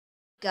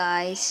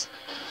guys.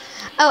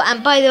 Oh,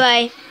 and by the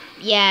way,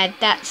 yeah,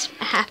 that's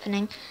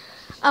happening.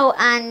 Oh,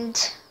 and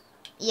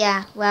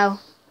yeah,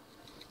 well,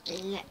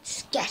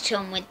 let's get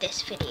on with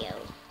this video.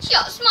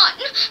 Yes, man.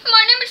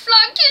 My name is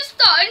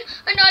Frankenstein,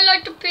 and I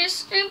like to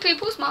piss in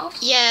people's mouths.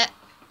 Yeah,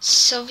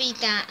 sorry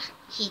that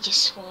he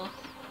just swore,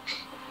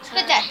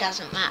 but that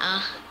doesn't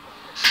matter.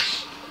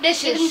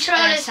 This The is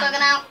controller's something.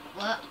 bugging out.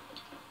 What?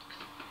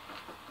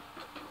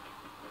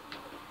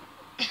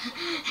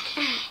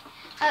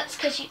 That's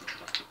because you.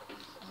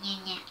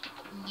 Yeah.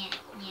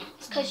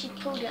 It's because you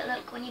pulled it.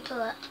 Look, when you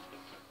pull it.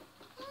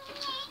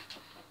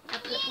 I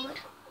pull it forward.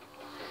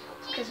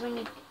 Because when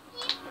you.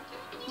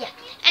 Yeah.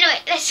 Anyway,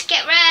 let's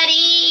get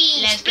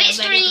ready. Let's Split get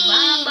ready to stream.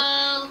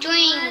 rumble.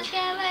 Join. Let's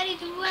get ready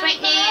to rumble.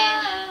 Create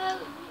new.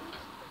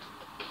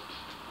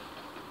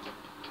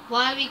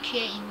 Why are we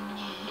creating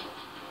new?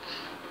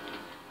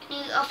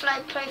 New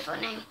offline profile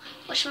name.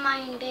 What should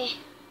mine be?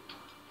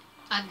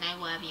 I don't know,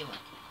 whatever you want.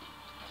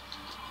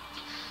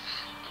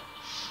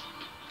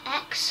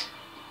 X.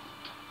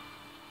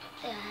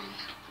 Then.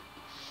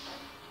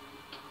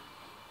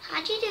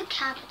 How do you do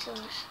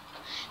capitals?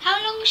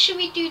 How long should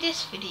we do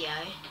this video?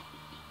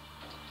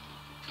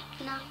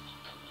 No.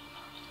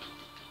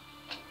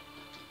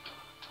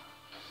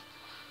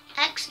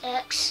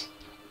 XX.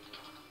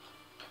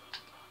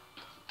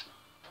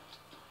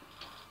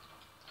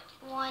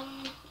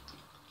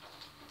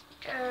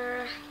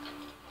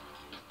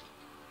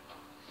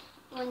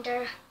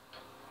 Wonder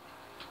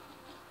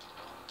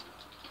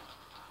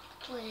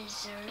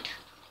Wizard.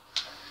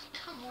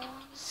 Come on.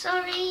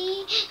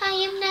 Sorry, I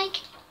am like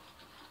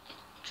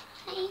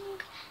trying.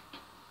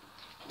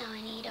 Now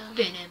I need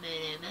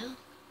a.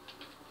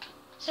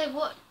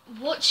 So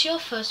what's your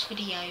first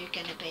video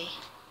gonna be?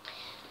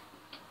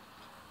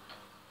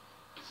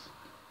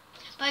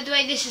 By the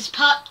way, this is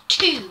part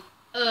 2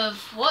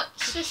 of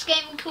what's this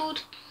game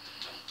called?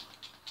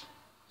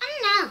 I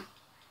don't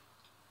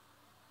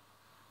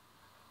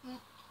know.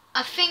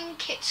 I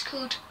think it's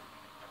called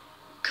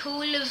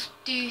Call of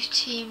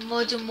Duty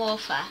Modern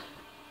Warfare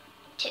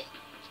 2.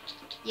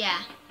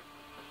 Yeah.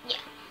 Yeah.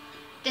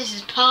 This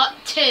is part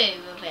 2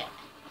 of it.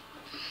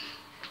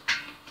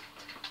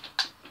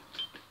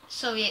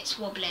 Sorry, it's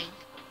wobbling.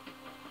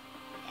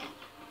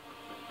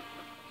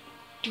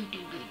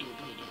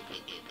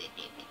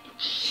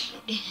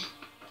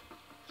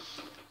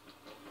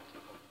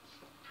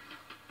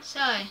 So,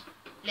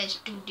 let's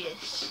do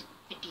this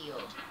video.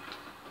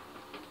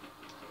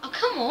 Oh,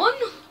 come on!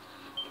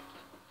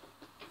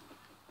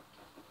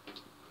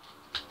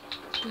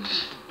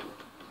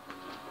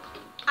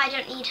 I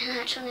don't need an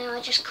actual name,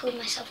 I just called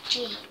myself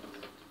G.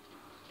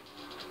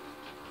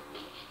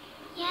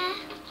 Yeah.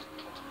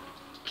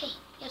 Okay,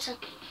 your turn.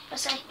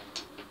 Press A.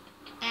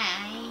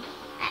 A.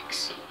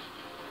 X.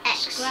 X.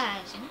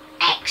 Square, isn't it?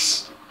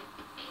 X.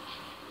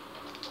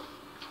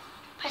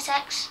 Press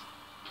X.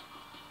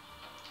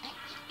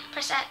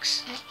 Press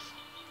X.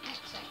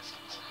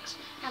 X.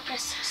 Now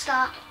press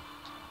start.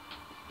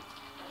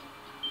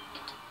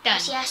 Done.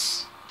 Press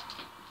yes.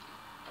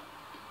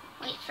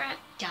 Wait for it.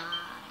 Done.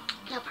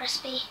 Now press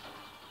B.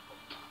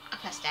 I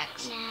pressed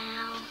X.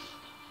 Now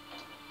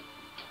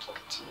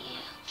continue.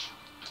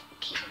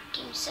 Keep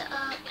game set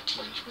up.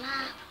 Change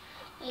map.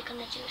 We're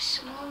gonna do a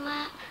small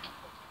map.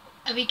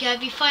 Are we gonna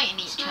be fighting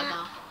each Map.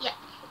 other? Yeah.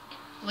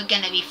 We're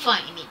gonna be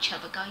fighting each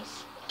other,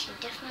 guys. Team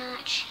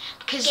deathmatch.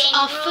 Because Game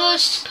our rules.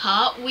 first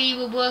part, we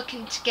were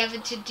working together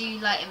to do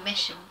like a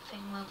mission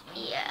thing, weren't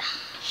we? Yeah.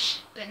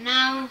 But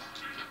now,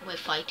 we're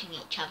fighting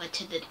each other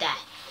to the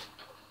death.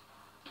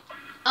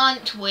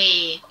 Aren't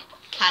we,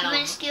 Callum?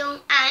 Human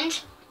skill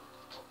and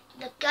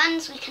the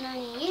guns we can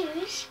only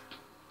use.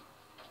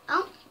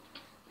 Oh,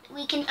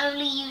 we can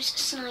only use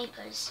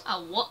snipers.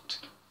 Oh, what?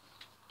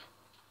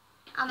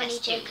 I'm only Let's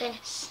do joking.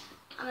 this.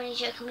 I'm only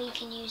joking. We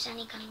can use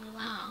any gun we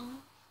want. Oh.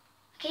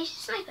 Okay,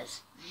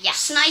 snipers. Yes.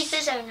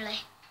 Snipers only.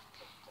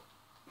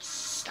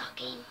 Start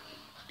game.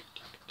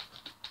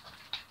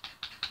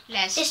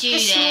 Let's This do is the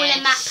this.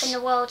 smaller map in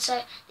the world,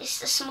 so this is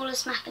the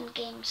smallest map in the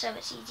game, so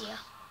it's easier.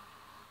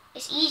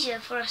 It's easier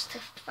for us to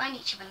find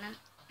each other then.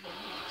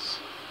 Yes.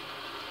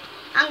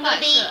 I'm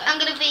Right, so-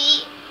 gonna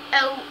be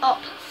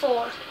op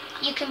 4.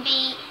 You can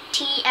be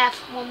TF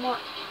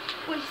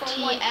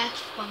 141.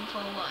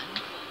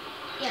 TF141.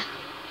 Yeah.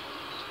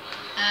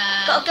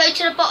 Gotta go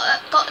to the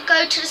bottom. Gotta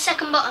go to the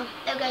second bottom.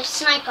 There we go.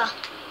 Sniper.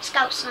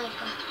 Scout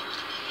sniper.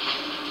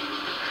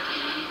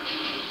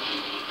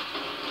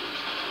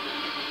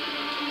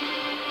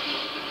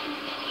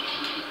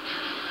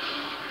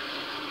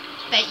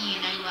 Bet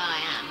you know where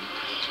I am.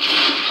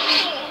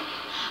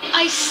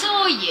 I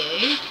saw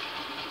you.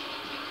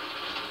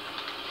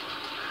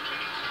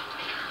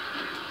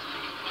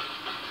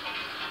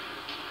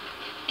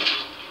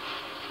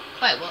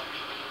 Wait, what?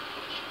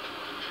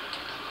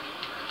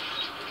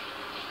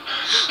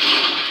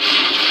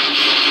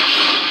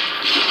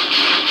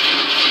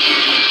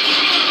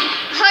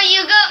 Oh,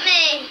 you got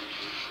me.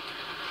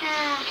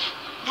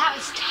 That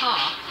was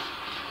tough.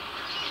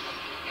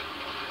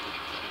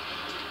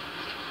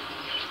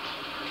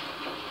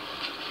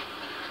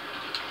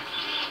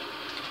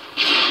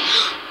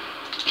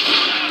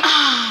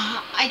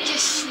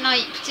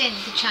 sniped in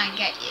to try and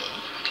get you.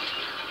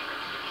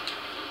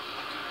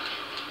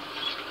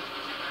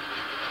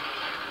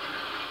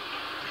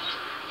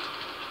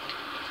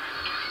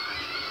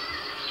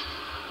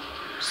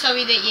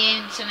 Sorry that you're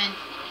hearing something.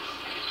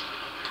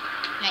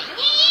 Like,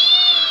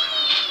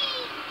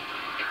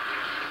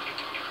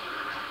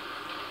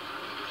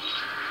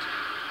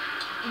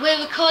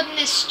 we're recording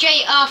this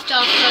straight after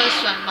our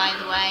first one, by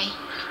the way.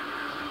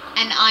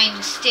 And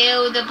I'm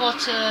still the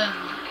bottom.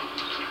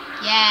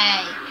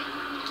 Yay.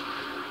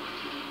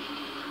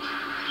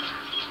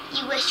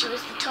 You wish you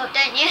was the top,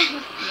 don't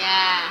you?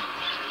 Yeah.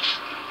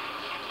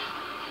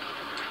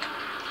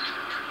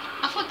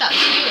 I thought that was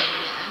you,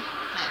 yeah.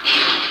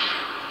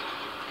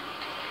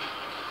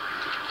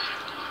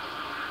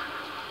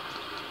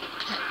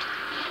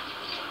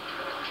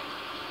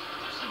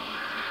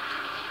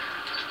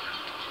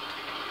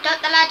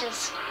 Don't the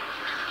ladders.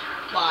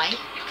 Why?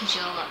 Because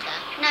you're up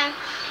there. No,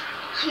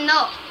 I'm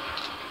not.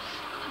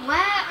 Where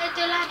are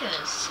the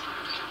ladders?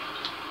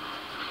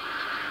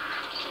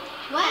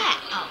 Where?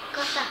 Oh,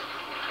 Got that.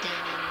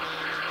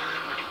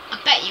 I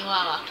bet you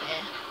are up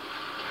here.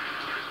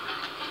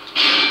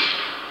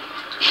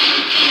 I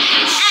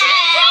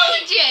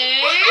told you!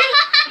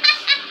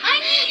 I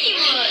knew you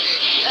would.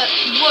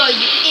 Whoa,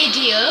 you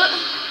idiot.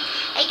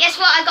 Hey, guess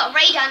what? I got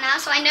radar now,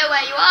 so I know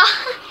where you are.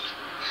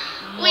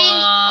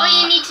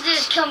 All you need to do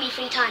is kill me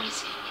 3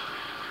 times.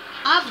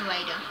 I have a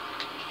radar.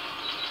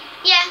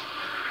 Yeah.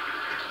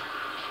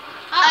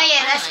 Oh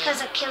yeah, I that's know.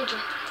 because I killed you.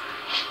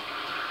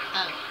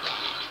 Oh, yeah.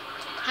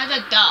 How's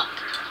a duck?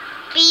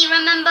 B,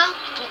 remember?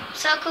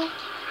 Circle.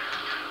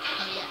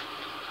 Oh, yeah.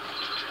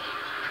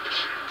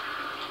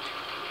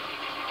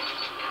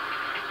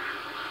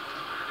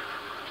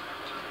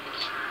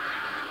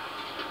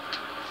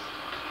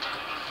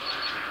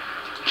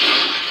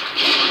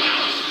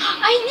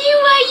 I knew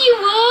where you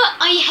were.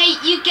 I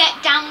hate you.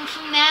 Get down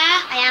from there.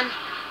 I am.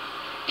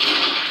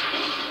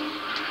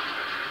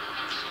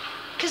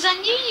 Because I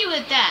knew you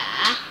were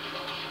there.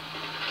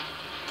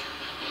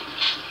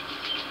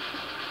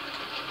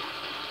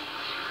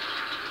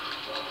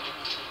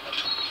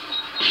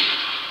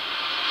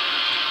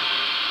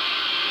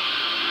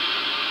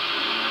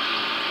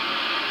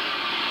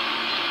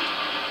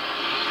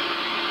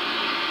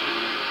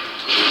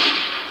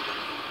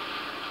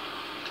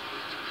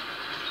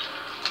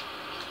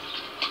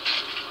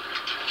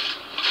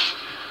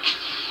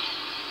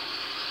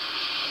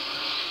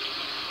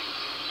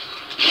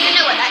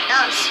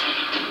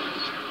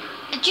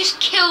 I just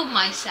killed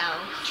myself.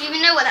 Do you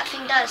even know what that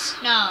thing does?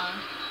 No.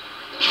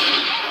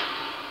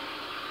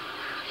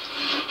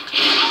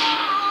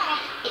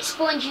 It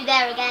spawns you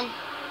there again,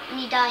 and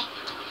you die.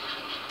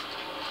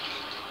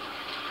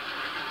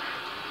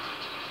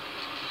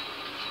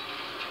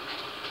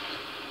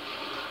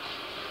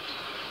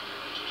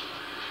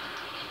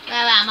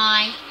 Where am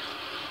I?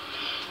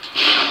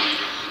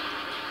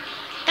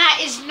 That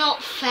is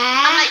not fair.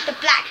 I'm like the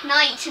Black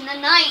Knight in the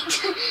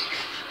night.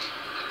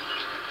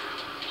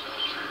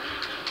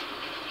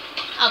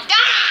 Oh,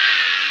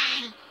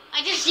 ah!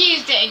 I just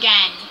used it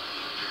again.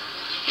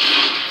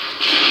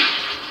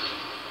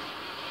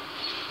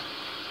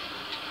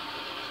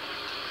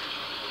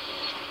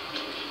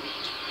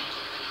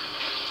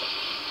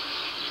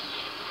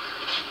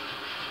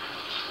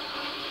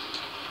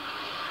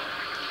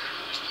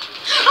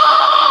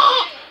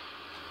 Oh!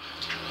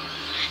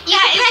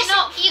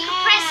 You can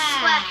press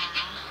square.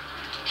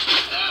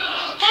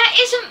 That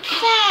isn't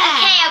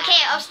fair.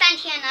 Okay, I'll stand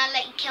here and I'll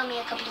let you kill me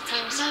a couple of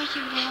times. No,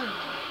 you won't.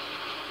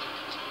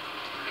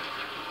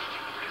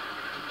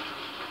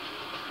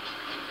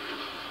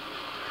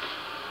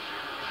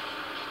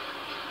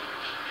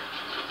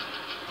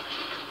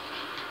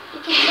 You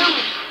can kill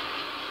me.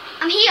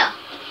 I'm here.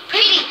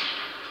 Pretty.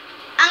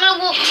 I'm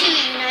gonna walk to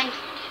you then.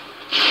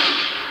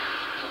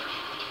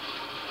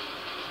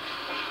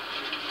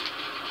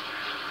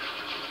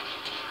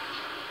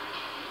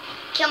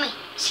 Kill me.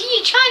 See,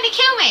 you're trying to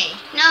kill me.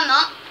 No, I'm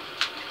not.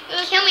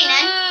 Kill me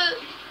then.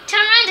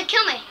 Turn around to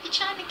kill me. You're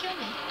trying to kill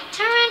me.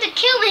 Turn around to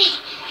kill me.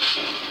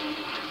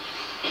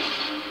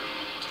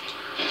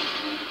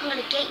 I'm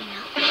gonna get you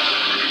now.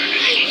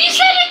 You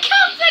said a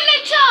couple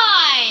of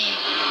times.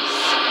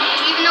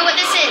 Do you even know what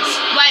this is?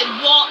 Wait,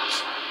 what?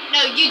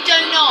 No, you do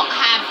not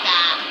have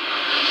that.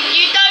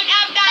 You don't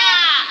have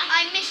that.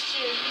 I missed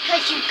you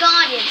because you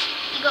guarded.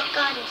 You got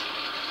guarded.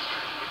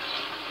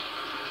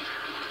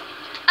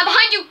 I'm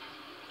behind you.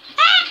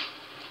 Ah!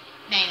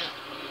 No, no.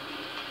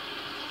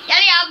 Here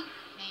I am.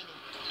 No, no.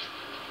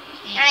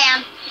 Here I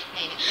am.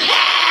 No, no.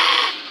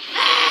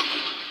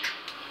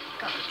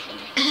 God, kill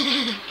me.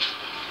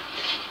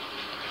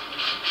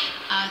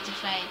 I was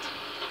afraid.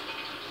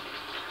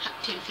 Hut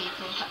 2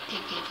 people, hut 2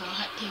 people,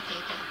 hut 2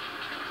 people.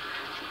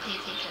 Hut 2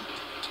 people.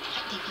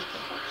 Hut 2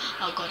 people.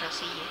 Oh god, I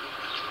see you.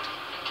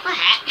 What?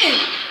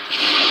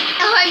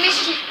 Oh, I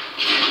missed you.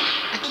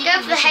 I keep Go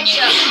for the missing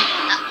you. headshot.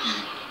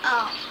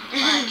 Oh,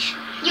 fudge.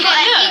 You Yeah,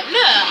 got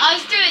look, I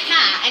was doing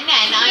that and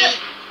then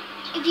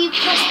If you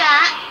press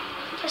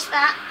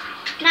that.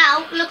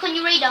 Now, look on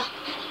your radar.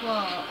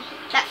 What?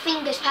 that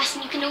thing goes past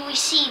and you can always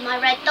see my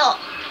red dot.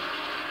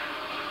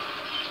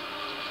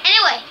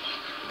 Anyway,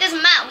 it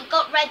doesn't matter, we've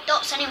got red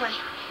dots anyway.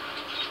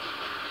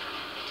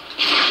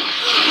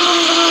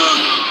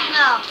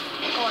 Oh,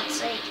 for God's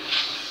sake.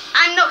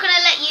 I'm not going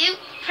to let you.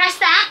 Press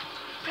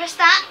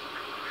that,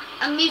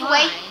 and move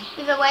away,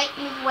 move away,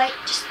 move away,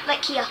 just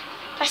like here.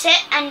 Press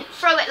it and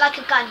throw it like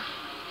a gun.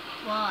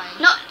 Why?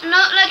 Not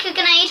like a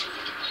grenade.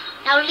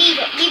 Now leave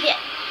it,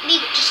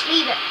 just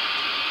leave it.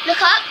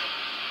 Look up.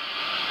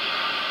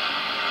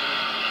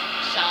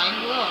 So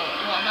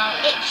what about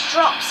it? It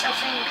drops, I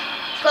think.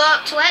 Go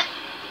up to it.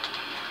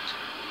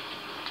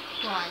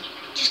 Why?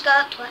 Just go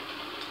up to it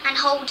and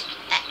hold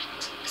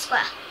X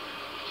square.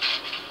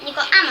 And you've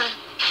got ammo.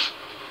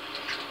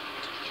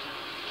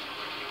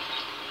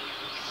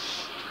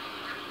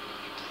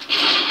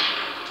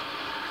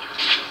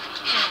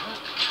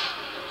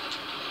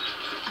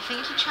 I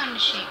think you're trying to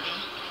shoot me.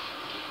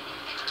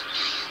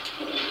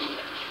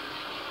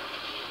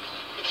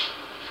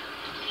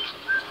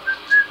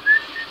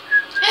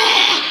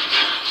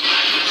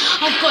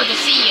 Oh God, I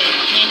see you.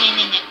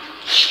 No.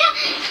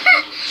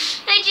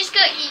 I just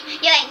got you.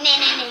 You're like, no.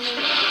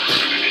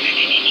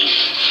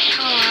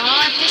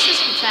 Oh, this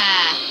isn't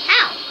fair.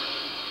 How?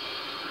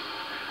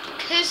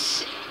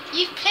 Because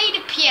you've played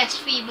a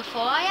PS3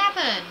 before, I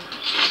haven't.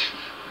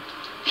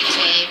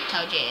 See,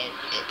 told you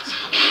it's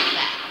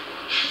unfair.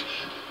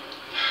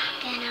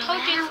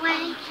 Told you it's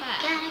unfair.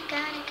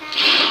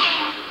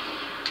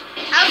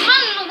 I was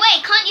running away.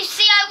 Can't you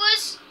see I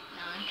was?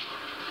 No,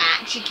 I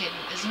actually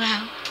couldn't as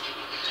well.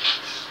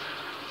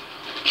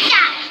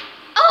 Yeah.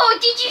 Oh,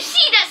 did you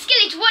see that,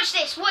 Skillage? Watch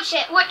this. Watch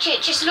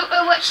it. Just look.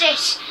 Watch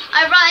this.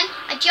 I run.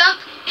 I jump.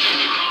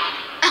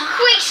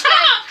 Quick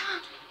scope.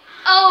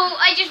 Oh,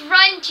 I just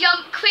run,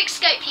 jump, quick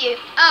scope you.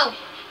 Oh,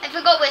 I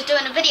forgot we was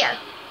doing a video.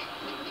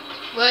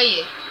 Were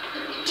you?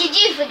 Did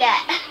you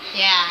forget?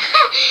 Yeah.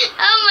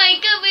 Oh my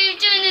God, we were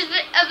doing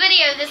a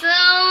video this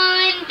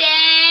long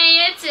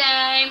day at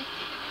time.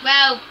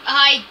 Well,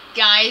 hi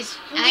guys.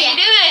 How you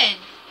doing?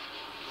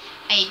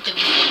 How you doing,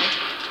 good?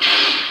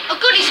 Oh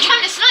God, he's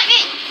trying to snipe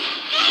me!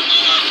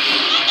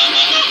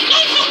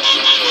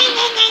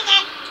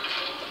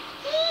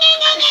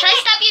 Should I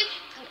stab you?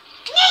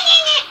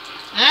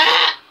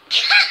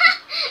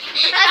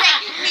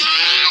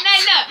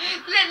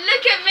 No,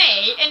 look at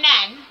me, and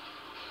then.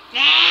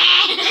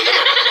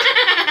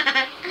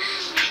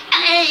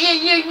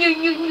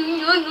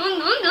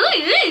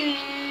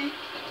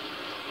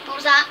 What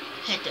was that?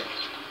 Hadouken.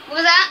 What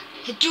was that?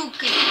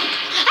 Hadouken.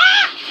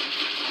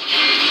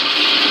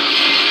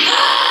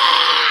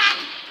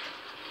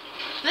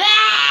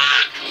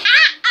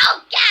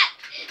 Oh, God!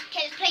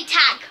 Okay, let's play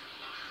tag.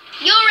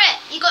 You're it.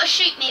 You gotta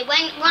shoot me.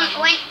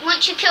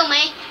 Once you kill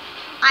me,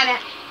 I'm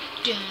it.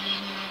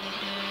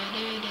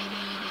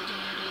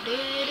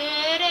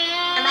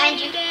 I'm behind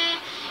you.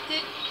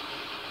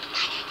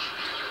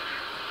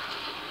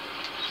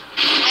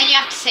 And you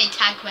have to say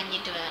tag when you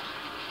do it.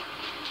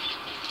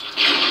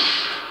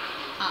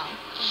 Oh.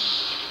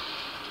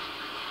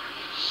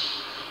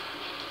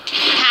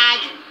 Tag.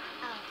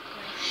 Oh,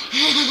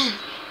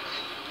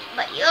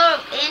 but you're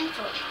in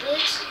for a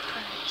big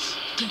surprise.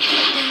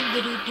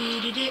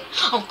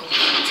 Oh God.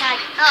 Tag.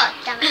 Oh,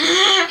 damn it.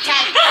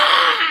 Tag.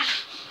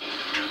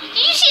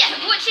 Did you see it?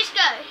 Watch this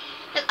go.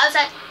 Look, I was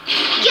like,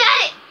 get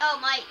it! Oh,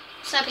 my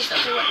sniper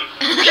stopped doing it.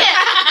 And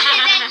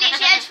then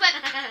literally I just went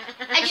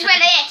like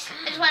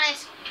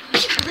this.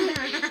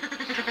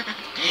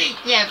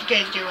 Yeah,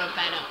 because you were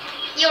better.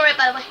 You're it,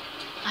 by the way.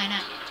 I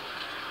know.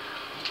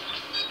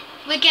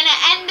 We're gonna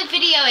end the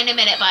video in a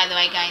minute, by the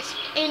way, guys.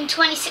 In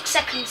 26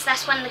 seconds,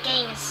 that's when the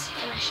game is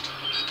finished.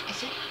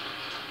 Is it?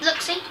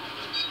 Look, see?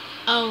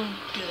 Oh,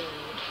 good.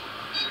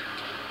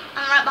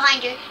 I'm right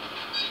behind you.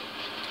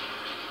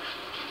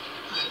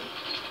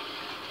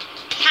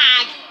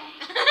 Tag.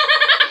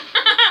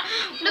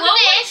 Look at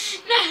this.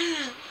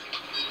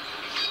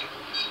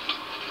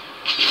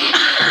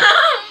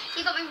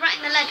 You got me right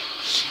in the leg.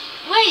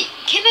 Wait,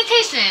 can I tell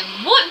you something?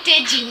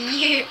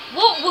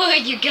 What were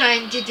you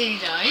going to do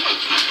though?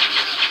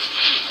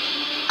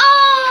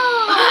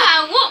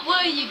 Oh! What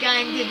were you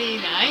going to do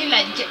though?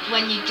 Like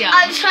when you jumped?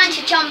 I was trying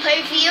to jump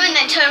over you and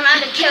then turn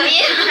around and kill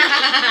you.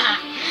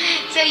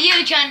 So you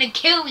were trying to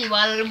kill me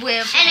while we were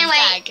playing Anyway,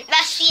 tag.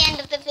 that's the end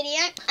of the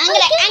video. I'm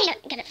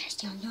gonna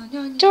first. No.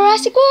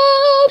 Jurassic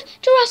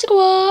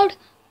World.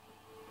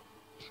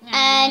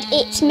 And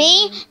it's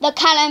me, the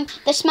Callum,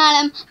 the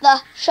Smallum,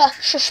 the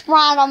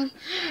Sprallum.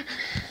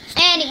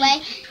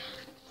 Anyway,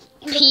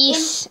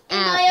 Peace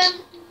out.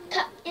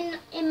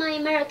 In my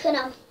American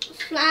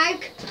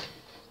flag.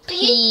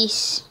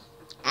 Peace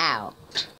out.